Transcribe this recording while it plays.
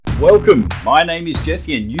Welcome, my name is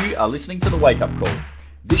Jesse and you are listening to The Wake Up Call.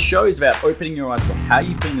 This show is about opening your eyes to how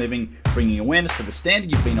you've been living, bringing awareness to the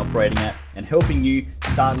standard you've been operating at, and helping you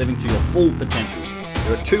start living to your full potential.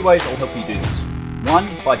 There are two ways I'll help you do this. One,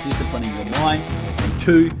 by disciplining your mind, and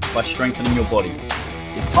two, by strengthening your body.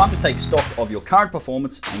 It's time to take stock of your current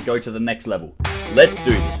performance and go to the next level. Let's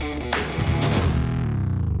do this.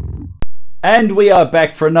 And we are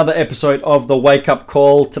back for another episode of The Wake Up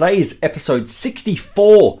Call. Today is episode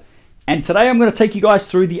 64. And today I'm going to take you guys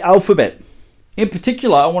through the alphabet. In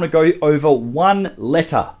particular, I want to go over one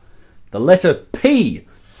letter, the letter P.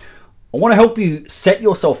 I want to help you set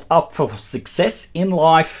yourself up for success in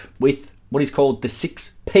life with what is called the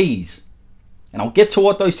 6 Ps. And I'll get to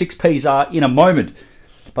what those 6 Ps are in a moment.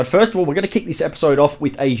 But first of all, we're going to kick this episode off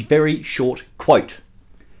with a very short quote.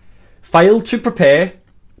 Fail to prepare,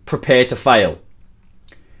 prepare to fail.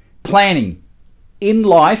 Planning in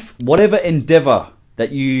life, whatever endeavor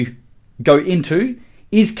that you go into,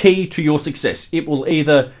 is key to your success. It will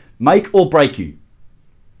either make or break you.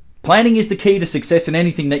 Planning is the key to success in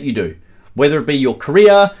anything that you do, whether it be your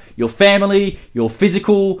career, your family, your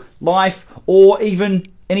physical life, or even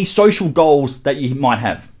any social goals that you might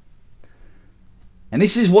have. And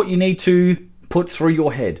this is what you need to put through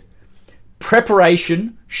your head.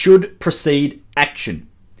 Preparation should precede action.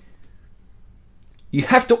 You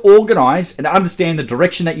have to organize and understand the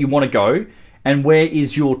direction that you want to go and where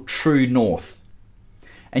is your true north.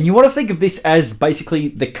 And you want to think of this as basically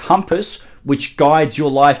the compass which guides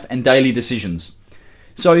your life and daily decisions.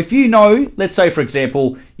 So if you know, let's say for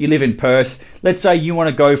example, you live in Perth, let's say you want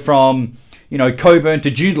to go from, Coburn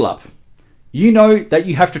to Joondalup. You know that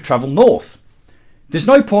you have to travel north. There's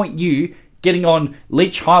no point you getting on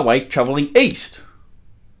Leach Highway traveling east.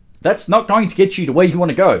 That's not going to get you to where you want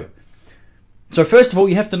to go. So first of all,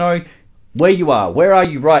 you have to know where you are. Where are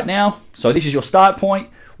you right now? So this is your start point.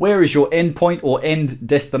 Where is your end point or end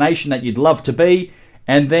destination that you'd love to be?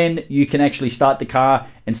 And then you can actually start the car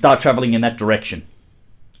and start traveling in that direction.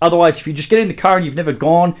 Otherwise, if you just get in the car and you've never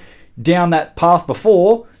gone down that path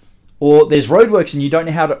before, or there's roadworks and you don't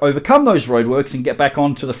know how to overcome those roadworks and get back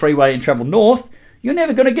onto the freeway and travel north, you're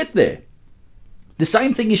never going to get there. The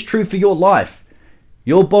same thing is true for your life,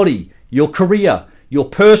 your body, your career, your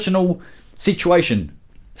personal situation,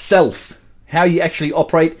 self, how you actually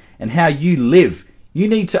operate and how you live. You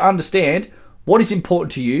need to understand what is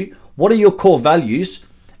important to you, what are your core values,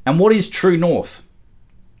 and what is true north.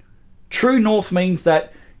 True north means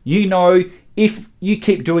that you know if you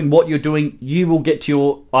keep doing what you're doing, you will get to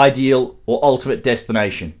your ideal or ultimate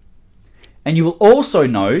destination. And you will also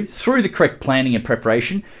know through the correct planning and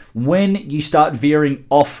preparation when you start veering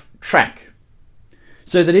off track.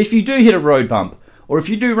 So that if you do hit a road bump, or if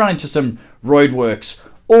you do run into some roadworks,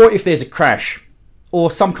 or if there's a crash, or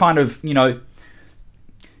some kind of,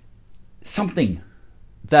 something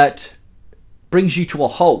that brings you to a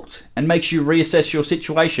halt and makes you reassess your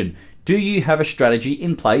situation, do you have a strategy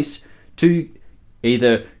in place to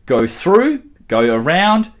either go through, go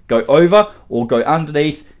around, go over, or go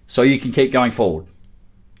underneath so you can keep going forward?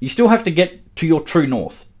 You still have to get to your true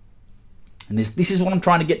north. And this is what I'm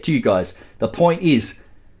trying to get to you guys. The point is,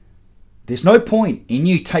 there's no point in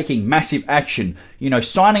you taking massive action,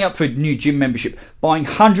 signing up for a new gym membership, buying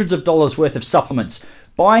hundreds of dollars worth of supplements,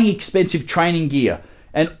 buying expensive training gear,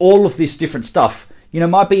 and all of this different stuff. It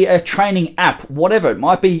might be a training app, whatever. It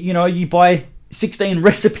might be, you buy 16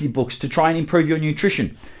 recipe books to try and improve your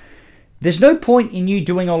nutrition. There's no point in you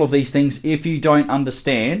doing all of these things if you don't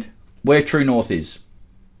understand where true north is.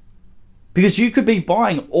 Because you could be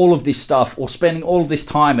buying all of this stuff or spending all of this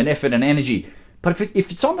time and effort and energy, but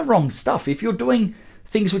if it's on the wrong stuff, if you're doing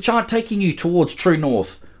things which aren't taking you towards true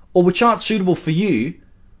north or which aren't suitable for you,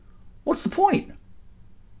 what's the point?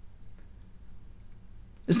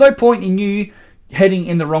 There's no point in you heading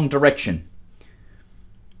in the wrong direction.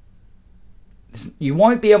 You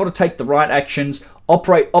won't be able to take the right actions,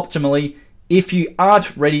 operate optimally, if you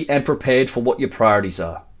aren't ready and prepared for what your priorities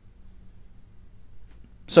are.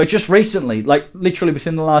 So just recently, like literally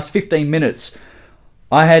within the last 15 minutes,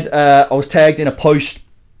 I was tagged in a post,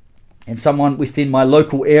 and someone within my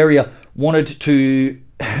local area wanted to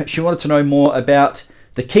know more about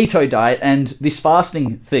the keto diet and this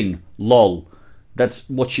fasting thing. LOL. That's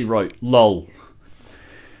what she wrote. LOL.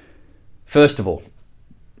 First of all,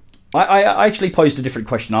 I actually posed a different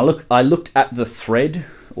question. I looked at the thread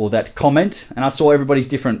or that comment, and I saw everybody's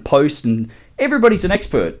different posts, and everybody's an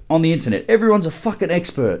expert on the internet. Everyone's a fucking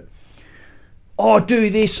expert. Oh, do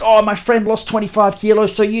this. Oh, my friend lost 25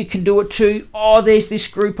 kilos, so you can do it too. Oh, there's this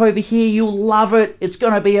group over here. You'll love it. It's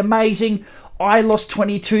going to be amazing. I lost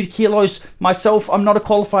 22 kilos myself. I'm not a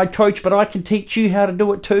qualified coach, but I can teach you how to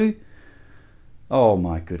do it too. Oh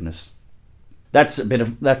my goodness. That's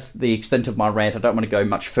the extent of my rant. I don't want to go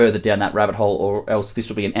much further down that rabbit hole, or else this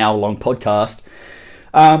will be an hour-long podcast.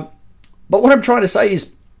 But what I'm trying to say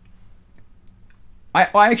is, I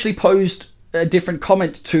actually posed a different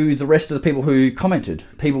comment to the rest of the people who commented.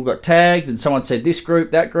 People got tagged, and someone said this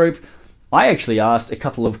group, that group. I actually asked a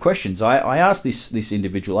couple of questions. I asked this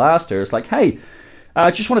individual, asked her, it's like, hey, I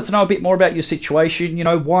just wanted to know a bit more about your situation. You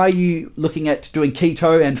know, why are you looking at doing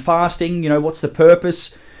keto and fasting? You know, what's the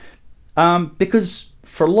purpose? Because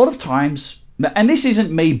for a lot of times, and this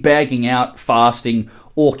isn't me bagging out fasting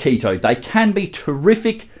or keto, they can be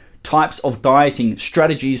terrific types of dieting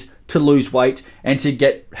strategies to lose weight and to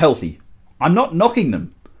get healthy. I'm not knocking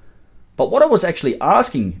them. But what I was actually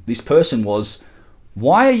asking this person was,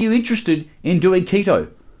 why are you interested in doing keto?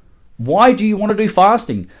 Why do you want to do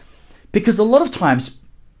fasting? Because a lot of times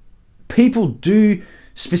people do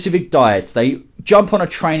specific diets. They jump on a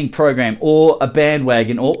training program or a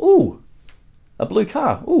bandwagon or, ooh, a blue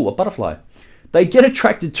car, ooh, a butterfly. They get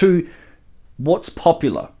attracted to what's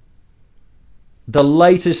popular, the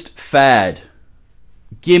latest fad,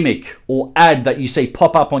 gimmick or ad that you see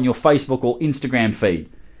pop up on your Facebook or Instagram feed.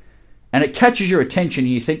 And it catches your attention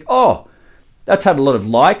and you think, oh, that's had a lot of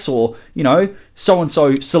likes, or, you know,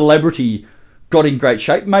 so-and-so celebrity got in great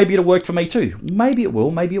shape. Maybe it'll work for me too. Maybe it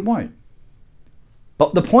will, maybe it won't.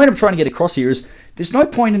 But the point I'm trying to get across here is there's no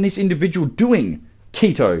point in this individual doing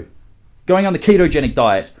keto, going on the ketogenic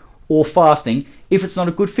diet or fasting if it's not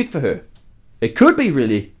a good fit for her. It could be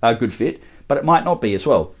really a good fit, but it might not be as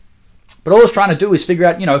well. But all I was trying to do is figure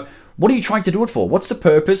out, you know, what are you trying to do it for? What's the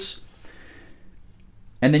purpose?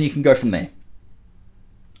 And then you can go from there.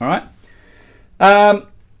 All right?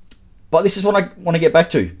 But this is what I want to get back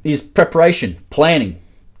to, is preparation, planning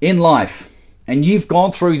in life. And you've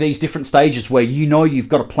gone through these different stages where you know you've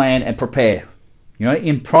got to plan and prepare. You know,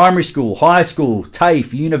 in primary school, high school,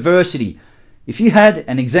 TAFE, university, if you had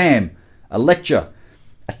an exam, a lecture,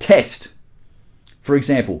 a test, for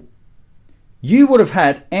example, you would have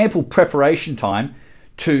had ample preparation time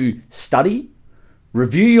to study,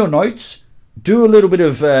 review your notes, do a little bit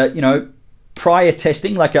of, prior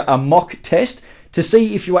testing, like a mock test, to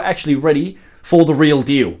see if you are actually ready for the real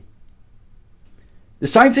deal. The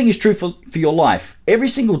same thing is true for your life. Every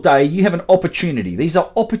single day you have an opportunity. These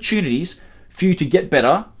are opportunities for you to get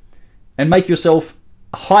better and make yourself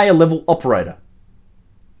a higher level operator.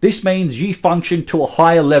 This means you function to a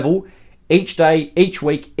higher level each day, each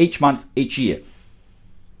week, each month, each year.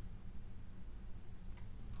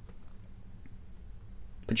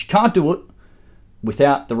 But you can't do it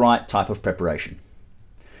without the right type of preparation.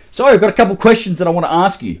 So I've got a couple of questions that I want to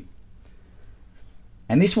ask you.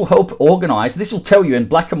 And this will help organize, this will tell you in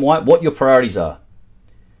black and white what your priorities are.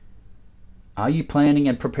 Are you planning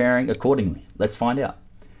and preparing accordingly? Let's find out.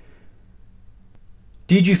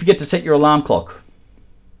 Did you forget to set your alarm clock?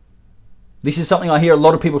 This is something I hear a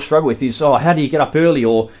lot of people struggle with is, oh, how do you get up early?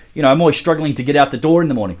 Or, you know, I'm always struggling to get out the door in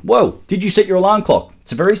the morning. Well, did you set your alarm clock?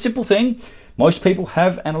 It's a very simple thing. Most people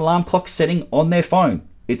have an alarm clock setting on their phone.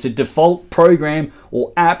 It's a default program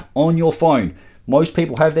or app on your phone. Most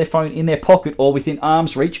people have their phone in their pocket or within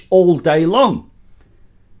arm's reach all day long.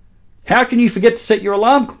 How can you forget to set your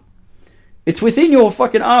alarm? It's within your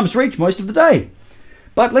fucking arm's reach most of the day.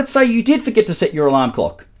 But let's say you did forget to set your alarm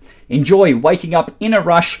clock. Enjoy waking up in a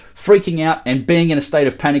rush, freaking out, and being in a state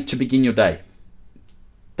of panic to begin your day.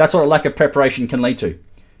 That's what a lack of preparation can lead to.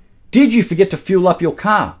 Did you forget to fuel up your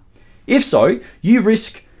car? If so, you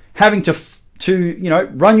risk having to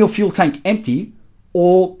run your fuel tank empty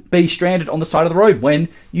or be stranded on the side of the road when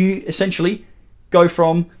you essentially go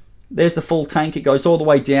from, there's the full tank, it goes all the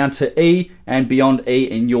way down to E and beyond E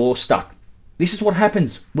and you're stuck. This is what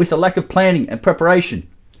happens with a lack of planning and preparation.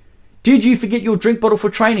 Did you forget your drink bottle for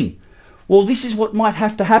training? Well, this is what might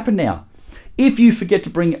have to happen now. If you forget to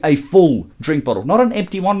bring a full drink bottle, not an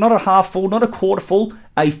empty one, not a half full, not a quarter full,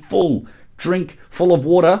 a full drink full of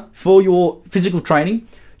water for your physical training,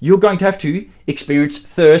 you're going to have to experience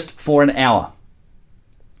thirst for an hour.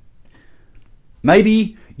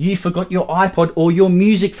 Maybe you forgot your iPod or your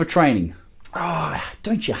music for training. Oh,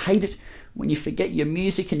 don't you hate it when you forget your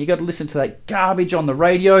music and you got to listen to that garbage on the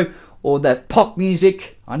radio or that pop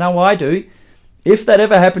music? I know I do. If that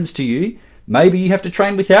ever happens to you, maybe you have to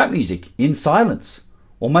train without music, in silence.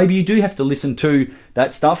 Or maybe you do have to listen to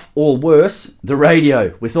that stuff, or worse, the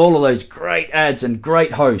radio, with all of those great ads and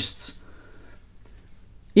great hosts.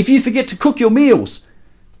 If you forget to cook your meals,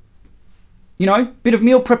 bit of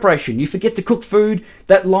meal preparation, you forget to cook food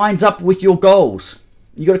that lines up with your goals.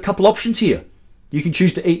 You got a couple options here. You can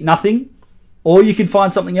choose to eat nothing, Or you can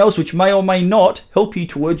find something else which may or may not help you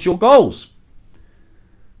towards your goals.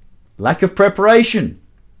 Lack of preparation.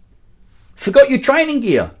 Forgot your training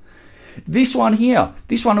gear. This one here,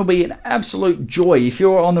 this one will be an absolute joy. If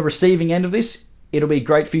you're on the receiving end of this, it'll be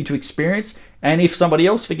great for you to experience. And if somebody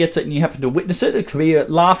else forgets it and you happen to witness it, it could be a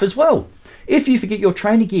laugh as well. If you forget your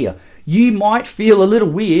training gear, you might feel a little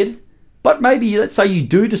weird, but maybe let's say you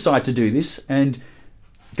do decide to do this and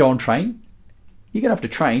go and train. You're going to have to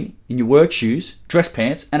train in your work shoes, dress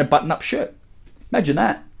pants, and a button-up shirt. Imagine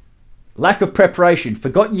that. Lack of preparation,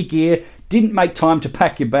 forgot your gear, didn't make time to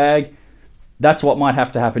pack your bag. That's what might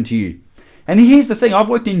have to happen to you. And here's the thing, I've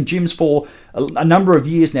worked in gyms for a number of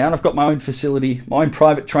years now, and I've got my own facility, my own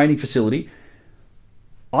private training facility.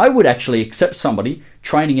 I would actually accept somebody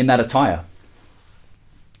training in that attire.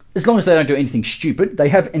 As long as they don't do anything stupid. They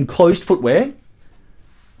have enclosed footwear.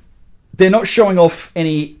 They're not showing off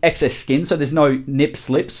any excess skin, so there's no nip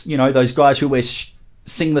slips. You know, those guys who wear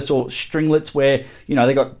singlets or stringlets where, you know,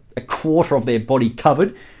 they got a quarter of their body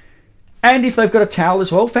covered. And if they've got a towel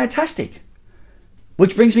as well, fantastic.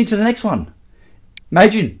 Which brings me to the next one.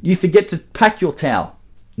 Imagine you forget to pack your towel.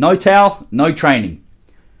 No towel, no training.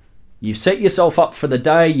 You've set yourself up for the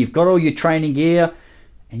day, you've got all your training gear,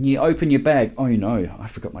 and you open your bag. Oh no, I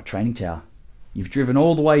forgot my training towel. You've driven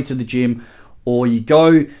all the way to the gym, or you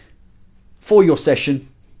go for your session.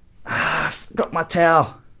 I forgot my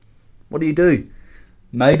towel. What do you do?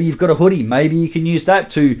 Maybe you've got a hoodie. Maybe you can use that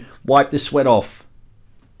to wipe the sweat off.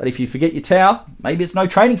 But if you forget your towel, maybe it's no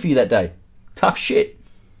training for you that day. Tough shit.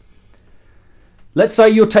 Let's say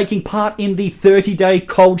you're taking part in the 30-day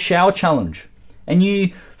cold shower challenge and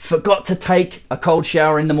you forgot to take a cold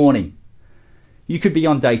shower in the morning. You could be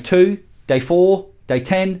on day 2, day 4, day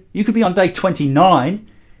 10. You could be on day 29.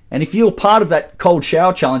 And if you're part of that cold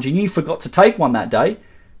shower challenge and you forgot to take one that day,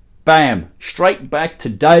 bam, straight back to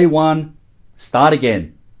day 1, start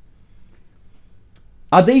again.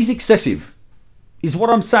 Are these excessive? Is what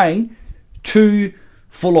I'm saying too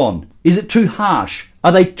full on? Is it too harsh?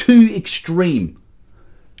 Are they too extreme?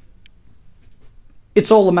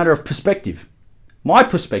 It's all a matter of perspective. My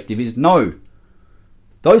perspective is no.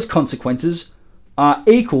 Those consequences are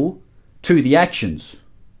equal to the actions.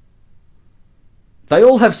 They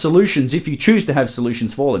all have solutions if you choose to have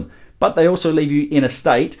solutions for them, but they also leave you in a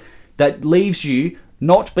state that leaves you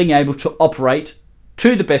not being able to operate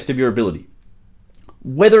to the best of your ability.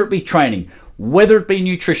 Whether it be training, whether it be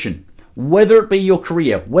nutrition, whether it be your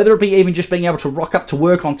career, whether it be even just being able to rock up to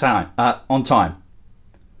work on time.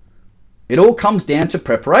 It all comes down to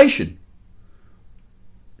preparation.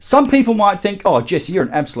 Some people might think, oh, Jesse, you're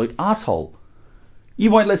an absolute asshole. You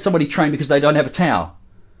won't let somebody train because they don't have a towel.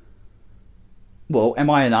 Well, am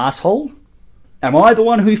I an asshole? Am I the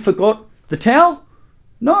one who forgot the towel?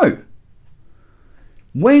 No.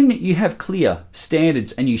 When you have clear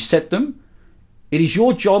standards and you set them, it is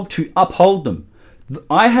your job to uphold them.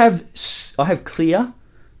 I have clear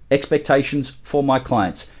expectations for my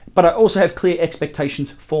clients, but I also have clear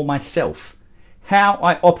expectations for myself. How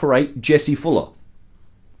I operate Jesse Fuller.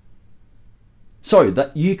 So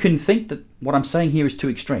that you can think that what I'm saying here is too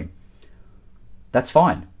extreme. That's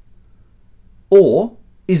fine. Or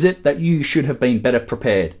is it that you should have been better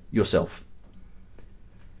prepared yourself?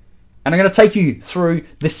 And I'm going to take you through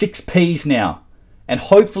the 6 P's now. And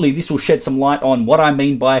hopefully this will shed some light on what I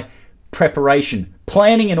mean by preparation.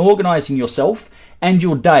 Planning and organizing yourself and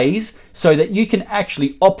your days so that you can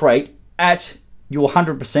actually operate at your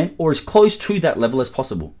 100% or as close to that level as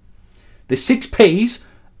possible. The 6 P's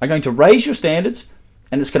are going to raise your standards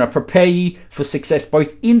and it's going to prepare you for success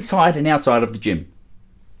both inside and outside of the gym.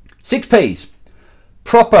 6 P's.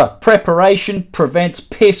 Proper preparation prevents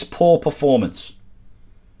piss poor performance.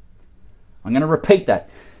 I'm going to repeat that.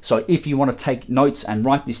 So if you want to take notes and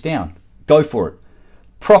write this down, go for it.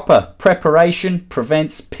 Proper preparation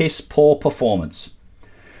prevents piss poor performance.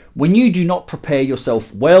 When you do not prepare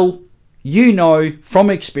yourself well, you know from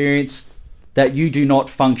experience that you do not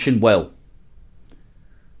function well.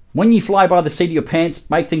 When you fly by the seat of your pants,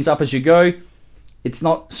 make things up as you go, it's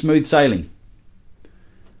not smooth sailing.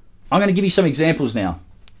 I'm going to give you some examples now.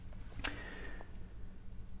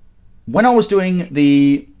 When I was doing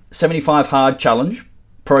the 75 Hard Challenge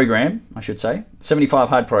program, 75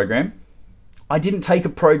 Hard program, I didn't take a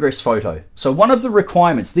progress photo. So one of the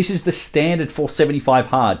requirements, this is the standard for 75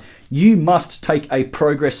 Hard, you must take a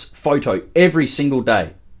progress photo every single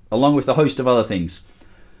day, along with a host of other things.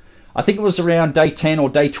 I think it was around day 10 or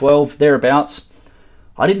day 12, thereabouts.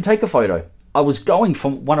 I didn't take a photo. I was going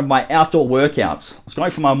for one of my outdoor workouts. I was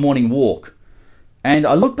going for my morning walk. And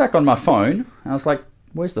I looked back on my phone and I was like,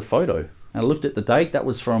 where's the photo? And I looked at the date. That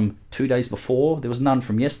was from 2 days before. There was none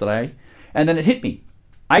from yesterday. and then it hit me.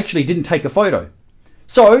 I actually didn't take a photo.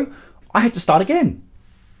 So I had to start again.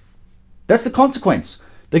 That's the consequence.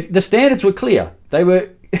 The standards were clear.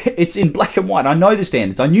 It's in black and white. I know the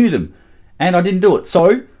standards. I knew them. And I didn't do it.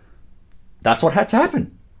 So that's what had to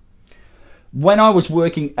happen. When I was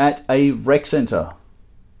working at a rec centre,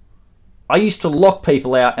 I used to lock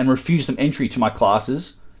people out and refuse them entry to my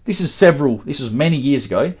classes. This was many years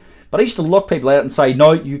ago. But I used to lock people out and say,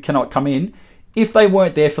 no, you cannot come in if they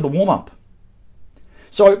weren't there for the warm-up.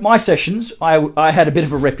 So my sessions, I had a bit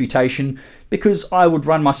of a reputation because I would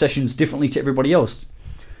run my sessions differently to everybody else.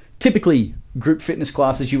 Typically, group fitness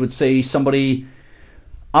classes, you would see somebody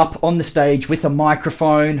up on the stage with a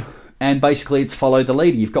microphone, and basically it's follow the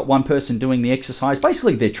leader. You've got one person doing the exercise.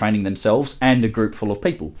 Basically, they're training themselves and a group full of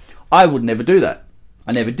people. I would never do that.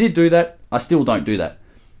 I never did do that. I still don't do that.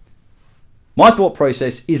 My thought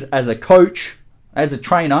process is, as a coach, as a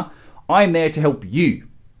trainer, I'm there to help you.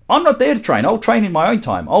 I'm not there to train. I'll train in my own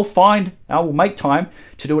time. I will make time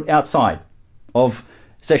to do it outside of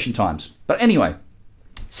session times. But anyway,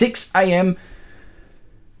 6 a.m.,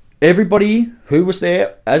 everybody who was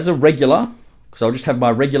there as a regular, because I'll just have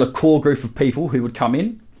my regular core group of people who would come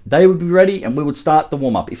in, they would be ready and we would start the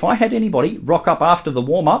warm-up. If I had anybody rock up after the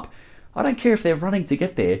warm-up, I don't care if they're running to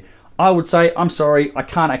get there, I would say, I'm sorry, I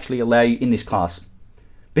can't actually allow you in this class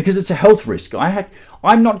because it's a health risk.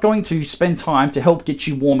 I'm not going to spend time to help get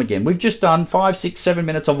you warm again. We've just done 5, 6, 7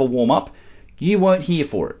 minutes of a warm-up. You weren't here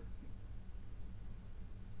for it.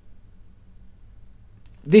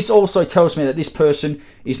 This also tells me that this person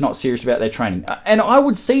is not serious about their training. And I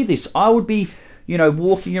would see this. I would be,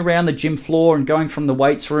 walking around the gym floor and going from the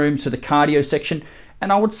weights room to the cardio section,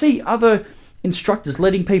 and I would see other instructors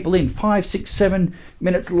letting people in 5, 6, 7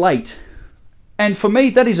 minutes late. And for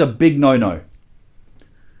me, that is a big no-no.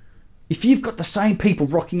 If you've got the same people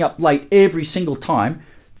rocking up late every single time,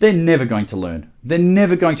 they're never going to learn. They're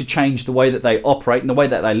never going to change the way that they operate and the way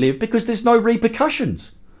that they live because there's no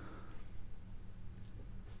repercussions.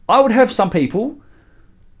 I would have some people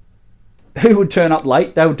who would turn up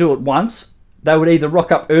late. They would do it once. They would either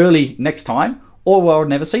rock up early next time or I would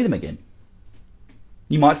never see them again.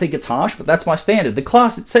 You might think it's harsh, but that's my standard. The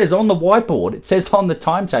class, it says on the whiteboard, it says on the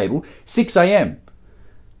timetable, 6 a.m.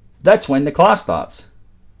 That's when the class starts.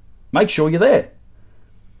 Make sure you're there.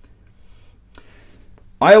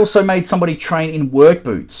 I also made somebody train in work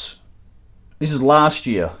boots. This is last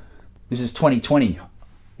year. This is 2020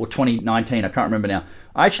 or 2019. I can't remember now.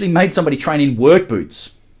 I actually made somebody train in work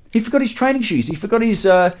boots. He forgot his training shoes. He forgot his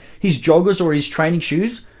joggers or his training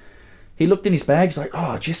shoes. He looked in his bag. He's like,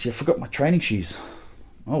 oh, Jesse, I forgot my training shoes.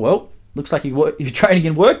 Oh, well, looks like you're training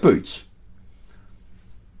in work boots.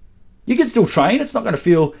 You can still train. It's not going to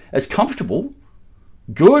feel as comfortable.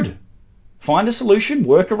 Good. Find a solution.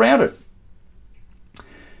 Work around it.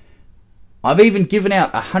 I've even given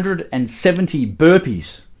out 170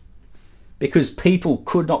 burpees because people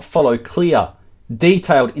could not follow clear,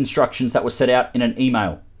 detailed instructions that were set out in an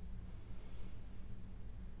email.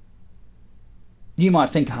 You might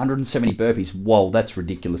think 170 burpees, whoa, that's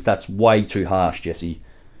ridiculous. That's way too harsh, Jesse.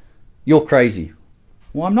 You're crazy.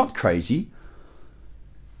 Well, I'm not crazy.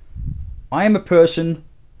 I am a person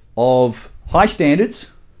of high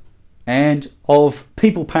standards and of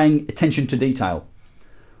people paying attention to detail.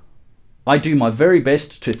 I do my very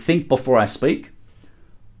best to think before I speak.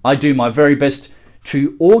 I do my very best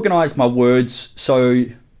to organize my words so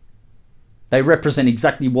they represent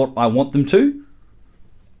exactly what I want them to.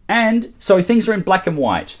 And so things are in black and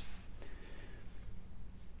white.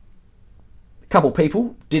 A couple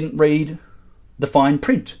people didn't read the fine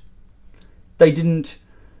print. They didn't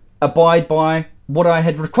abide by what I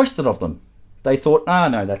had requested of them. They thought,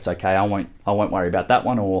 no, that's okay. I won't worry about that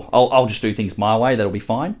one, or I'll just do things my way. That'll be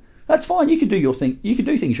fine. That's fine. You can do your thing. You can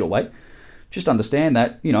do things your way. Just understand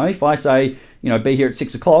that, if I say, be here at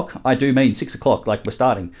 6 o'clock, I do mean 6 o'clock, like we're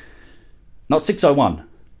starting, not 6:01.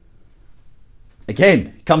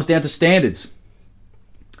 Again, it comes down to standards.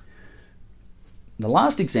 The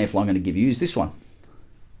last example I'm going to give you is this one.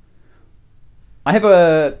 I have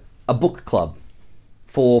a book club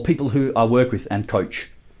for people who I work with and coach.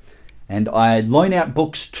 And I loan out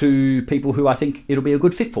books to people who I think it'll be a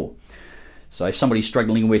good fit for. So if somebody's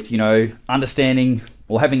struggling with, understanding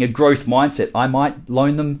or having a growth mindset, I might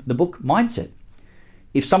loan them the book Mindset.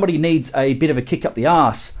 If somebody needs a bit of a kick up the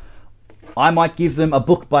arse, I might give them a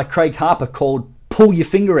book by Craig Harper called Pull Your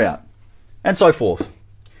Finger Out, and so forth.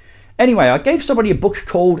 Anyway, I gave somebody a book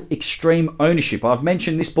called Extreme Ownership. I've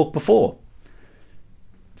mentioned this book before.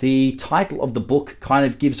 The title of the book kind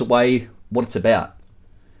of gives away what it's about.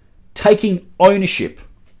 Taking ownership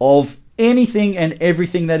of anything and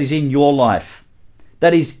everything that is in your life.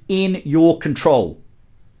 that is in your control.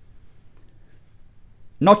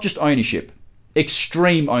 Not just ownership,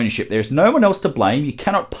 extreme ownership. There's no one else to blame. You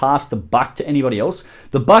cannot pass the buck to anybody else.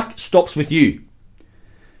 The buck stops with you.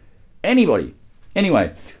 Anybody.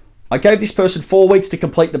 Anyway, I gave this person 4 weeks to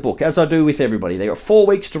complete the book, as I do with everybody. They got 4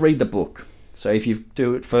 weeks to read the book. So if you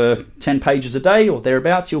do it for 10 pages a day or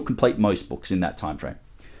thereabouts, you'll complete most books in that time frame.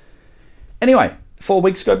 Anyway, 4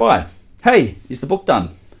 weeks go by. Hey, is the book done?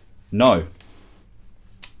 No.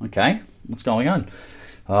 Okay, what's going on?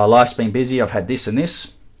 Life's been busy. I've had this and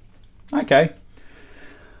this. Okay.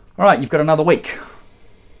 All right, you've got another week.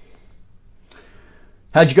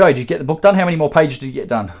 How'd you go? Did you get the book done? How many more pages did you get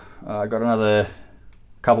done? I got another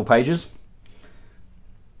couple pages.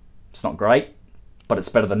 It's not great, but it's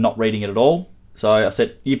better than not reading it at all. So I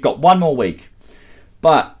said, you've got 1 more week.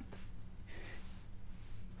 But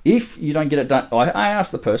if you don't get it done, I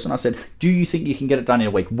asked the person, I said, do you think you can get it done in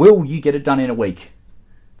a week? Will you get it done in a week?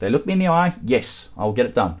 They looked me in the eye. Yes, I will get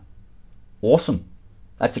it done. Awesome.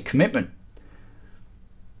 That's a commitment.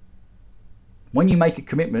 When you make a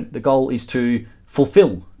commitment, the goal is to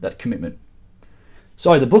fulfill that commitment.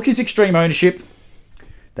 So the book is extreme ownership.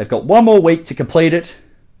 They've got 1 more week to complete it.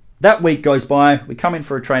 That week goes by. We come in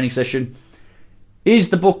for a training session. Is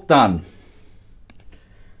the book done?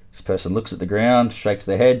 This person looks at the ground, shakes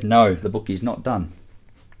their head. No, the book is not done.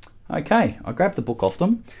 Okay, I grab the book off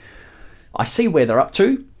them. I see where they're up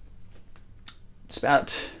to. It's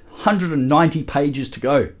about 190 pages to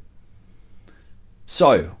go.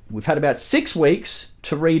 So we've had about 6 weeks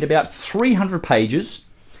to read about 300 pages.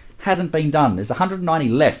 Hasn't been done. There's 190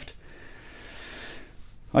 left.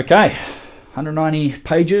 Okay, 190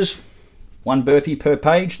 pages, 1 burpee per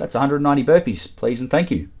page. That's 190 burpees. Please and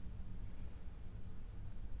thank you.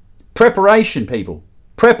 Preparation, people.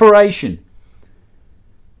 Preparation.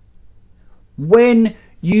 When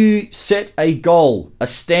you set a goal, a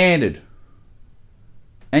standard,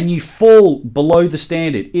 and you fall below the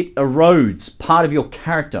standard, it erodes part of your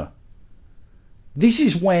character. This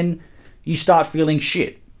is when you start feeling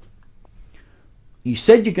shit. You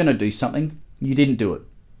said you're going to do something, you didn't do it.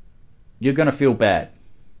 You're going to feel bad.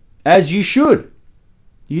 As you should.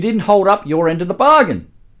 You didn't hold up your end of the bargain.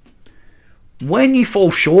 When you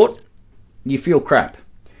fall short, you feel crap.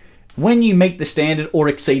 When you meet the standard or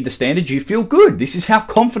exceed the standard, you feel good. This is how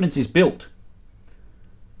confidence is built.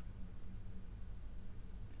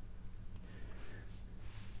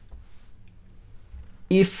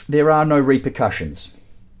 If there are no repercussions,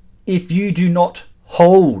 if you do not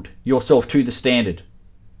hold yourself to the standard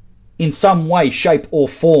in some way, shape or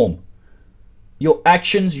form, your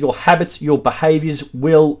actions, your habits, your behaviors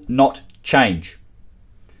will not change.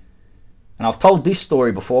 And I've told this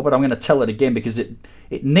story before, but I'm going to tell it again because it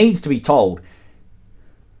needs to be told.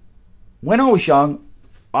 When I was young,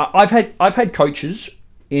 I've had coaches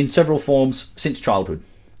in several forms since childhood.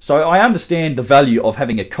 So I understand the value of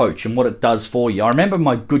having a coach and what it does for you. I remember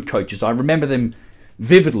my good coaches. I remember them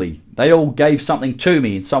vividly. They all gave something to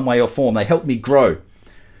me in some way or form. They helped me grow.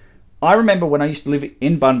 I remember when I used to live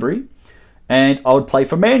in Bunbury and I would play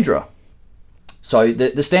for Mandurah. So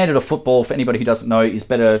the standard of football, for anybody who doesn't know, is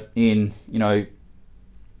better in,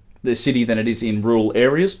 the city than it is in rural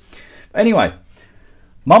areas. Anyway,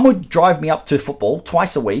 Mum would drive me up to football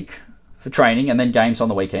twice a week for training and then games on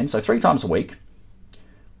the weekend, so 3 times a week.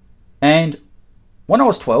 And when I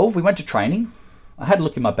was 12, we went to training. I had a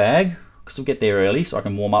look in my bag because we'll get there early so I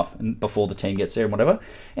can warm up before the team gets there and whatever.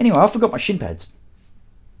 Anyway, I forgot my shin pads.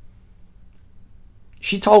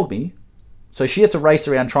 She told me, so she had to race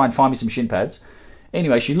around try and find me some shin pads.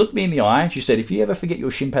 Anyway, she looked me in the eye and she said, if you ever forget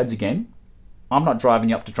your shin pads again, I'm not driving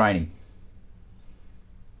you up to training.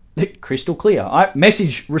 Crystal clear.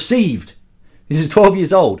 Message received. This is 12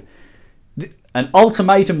 years old. An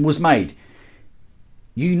ultimatum was made.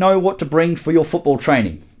 You know what to bring for your football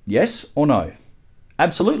training, yes or no?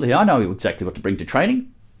 Absolutely, I know exactly what to bring to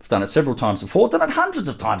training. I've done it several times before, done it hundreds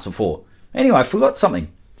of times before. Anyway, I forgot something.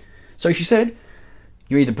 So she said,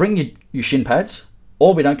 you either bring your shin pads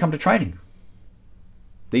or we don't come to training.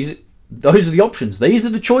 Those are the options. These are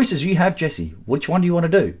the choices you have, Jesse. Which one do you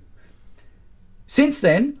want to do? Since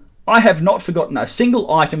then, I have not forgotten a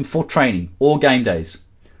single item for training or game days.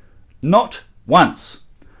 Not once.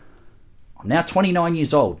 I'm now 29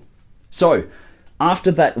 years old. So,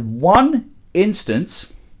 after that one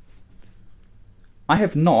instance, I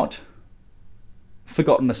have not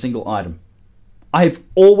forgotten a single item. I have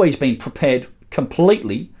always been prepared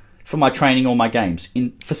completely for my training or my games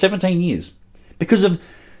for 17 years.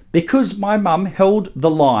 Because my mum held the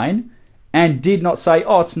line and did not say,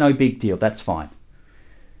 oh, it's no big deal, that's fine.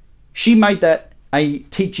 She made that a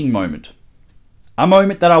teaching moment. A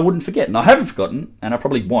moment that I wouldn't forget, and I haven't forgotten, and I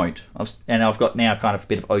probably won't. I've got now kind of a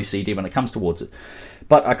bit of OCD when it comes towards it,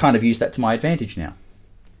 but I kind of use that to my advantage now.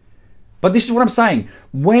 But this is what I'm saying.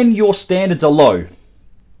 When your standards are low,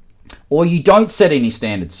 or you don't set any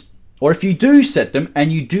standards, or if you do set them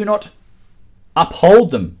and you do not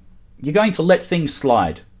uphold them, you're going to let things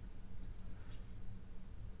slide.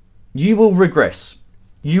 You will regress.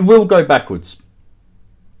 You will go backwards.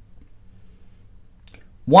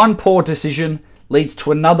 One poor decision leads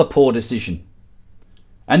to another poor decision.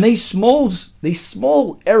 And these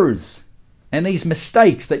small errors and these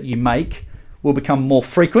mistakes that you make will become more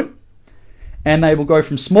frequent, and they will go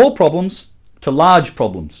from small problems to large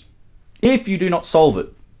problems if you do not solve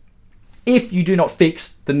it, if you do not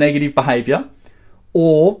fix the negative behavior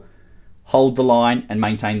or hold the line and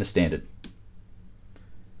maintain the standard.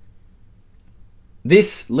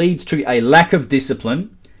 This leads to a lack of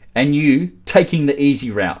discipline and you taking the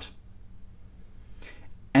easy route.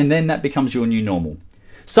 And then that becomes your new normal.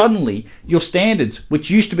 Suddenly, your standards, which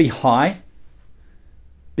used to be high,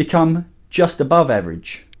 become just above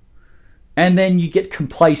average. And then you get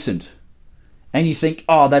complacent and you think,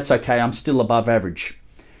 oh, that's okay, I'm still above average.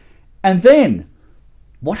 And then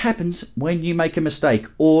what happens when you make a mistake,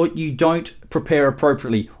 or you don't prepare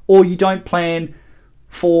appropriately, or you don't plan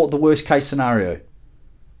for the worst case scenario?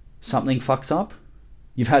 Something fucks up,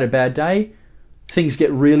 you've had a bad day, things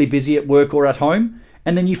get really busy at work or at home,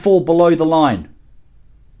 and then you fall below the line.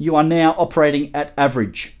 You are now operating at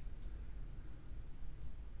average.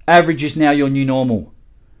 Average is now your new normal.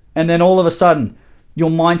 And then all of a sudden, your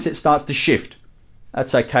mindset starts to shift.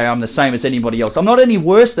 That's okay, I'm the same as anybody else. I'm not any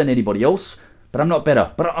worse than anybody else, but I'm not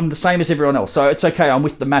better. But I'm the same as everyone else. So it's okay, I'm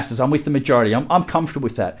with the masses, I'm with the majority. I'm comfortable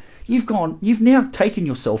with that. You've now taken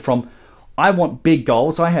yourself from, I want big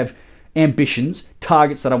goals, I have ambitions,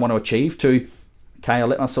 targets that I want to achieve, to, okay, I'll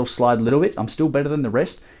let myself slide a little bit, I'm still better than the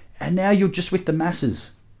rest. And now you're just with the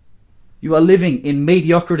masses. You are living in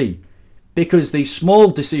mediocrity because these small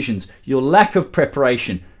decisions, your lack of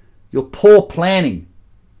preparation, your poor planning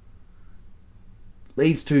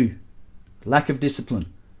leads to lack of discipline,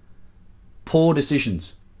 poor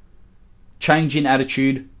decisions, change in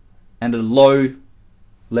attitude, and a low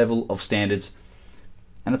level of standards.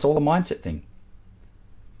 And it's all a mindset thing.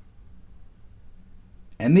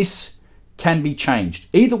 And this can be changed.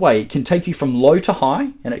 Either way, it can take you from low to high,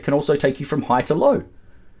 and it can also take you from high to low.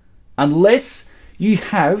 Unless you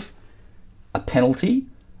have a penalty,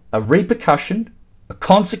 a repercussion, a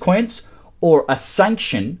consequence, or a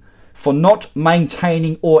sanction for not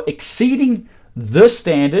maintaining or exceeding the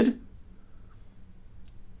standard,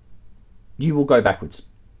 you will go backwards.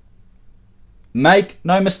 Make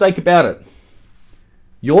no mistake about it.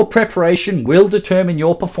 Your preparation will determine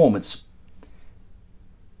your performance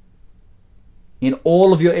in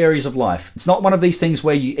all of your areas of life. It's not one of these things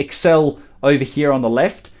where you excel over here on the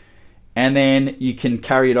left and then you can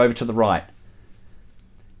carry it over to the right.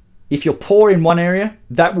 If you're poor in one area,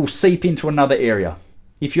 that will seep into another area.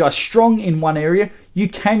 If you are strong in one area, you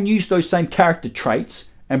can use those same character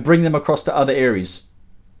traits and bring them across to other areas.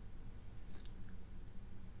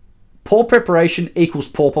 Poor preparation equals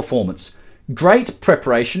poor performance. Great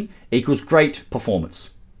preparation equals great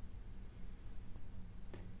performance.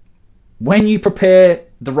 When you prepare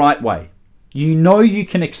the right way, you know you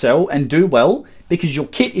can excel and do well because your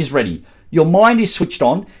kit is ready, your mind is switched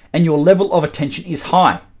on, and your level of attention is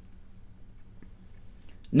high.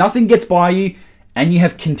 Nothing gets by you, and you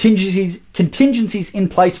have contingencies in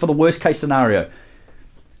place for the worst case scenario.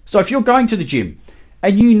 So if you're going to the gym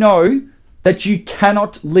and you know that you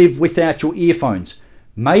cannot live without your earphones,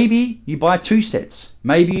 maybe you buy 2 sets.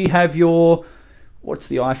 Maybe you have your, what's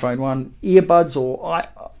the iPhone one? Earbuds, or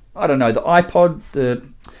I don't know, the iPod,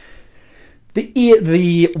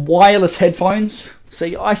 the wireless headphones.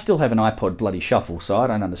 See, I still have an iPod bloody shuffle, so I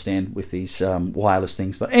don't understand with these wireless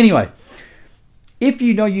things. But anyway, if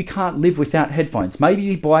you know you can't live without headphones, maybe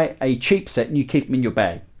you buy a cheap set and you keep them in your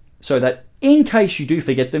bag so that in case you do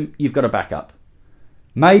forget them, you've got a backup.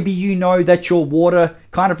 Maybe you know that your water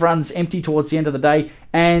kind of runs empty towards the end of the day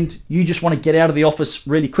and you just want to get out of the office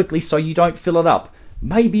really quickly so you don't fill it up.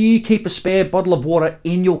 Maybe you keep a spare bottle of water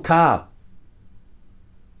in your car.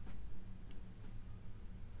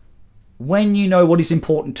 When you know what is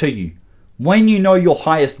important to you, when you know your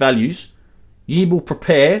highest values, you will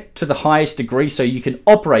prepare to the highest degree so you can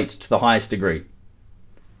operate to the highest degree.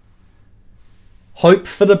 Hope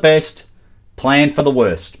for the best, plan for the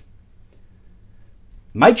worst.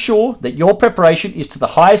 Make sure that your preparation is to the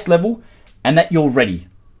highest level and that you're ready.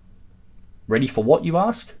 Ready for what, you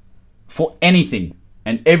ask? For anything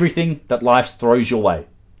and everything that life throws your way.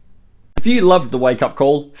 If you loved the Wake Up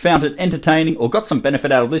Call, found it entertaining, or got some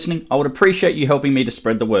benefit out of listening, I would appreciate you helping me to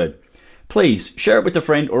spread the word. Please share it with a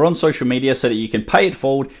friend or on social media so that you can pay it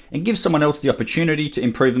forward and give someone else the opportunity to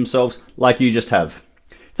improve themselves like you just have.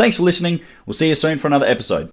 Thanks for listening. We'll see you soon for another episode.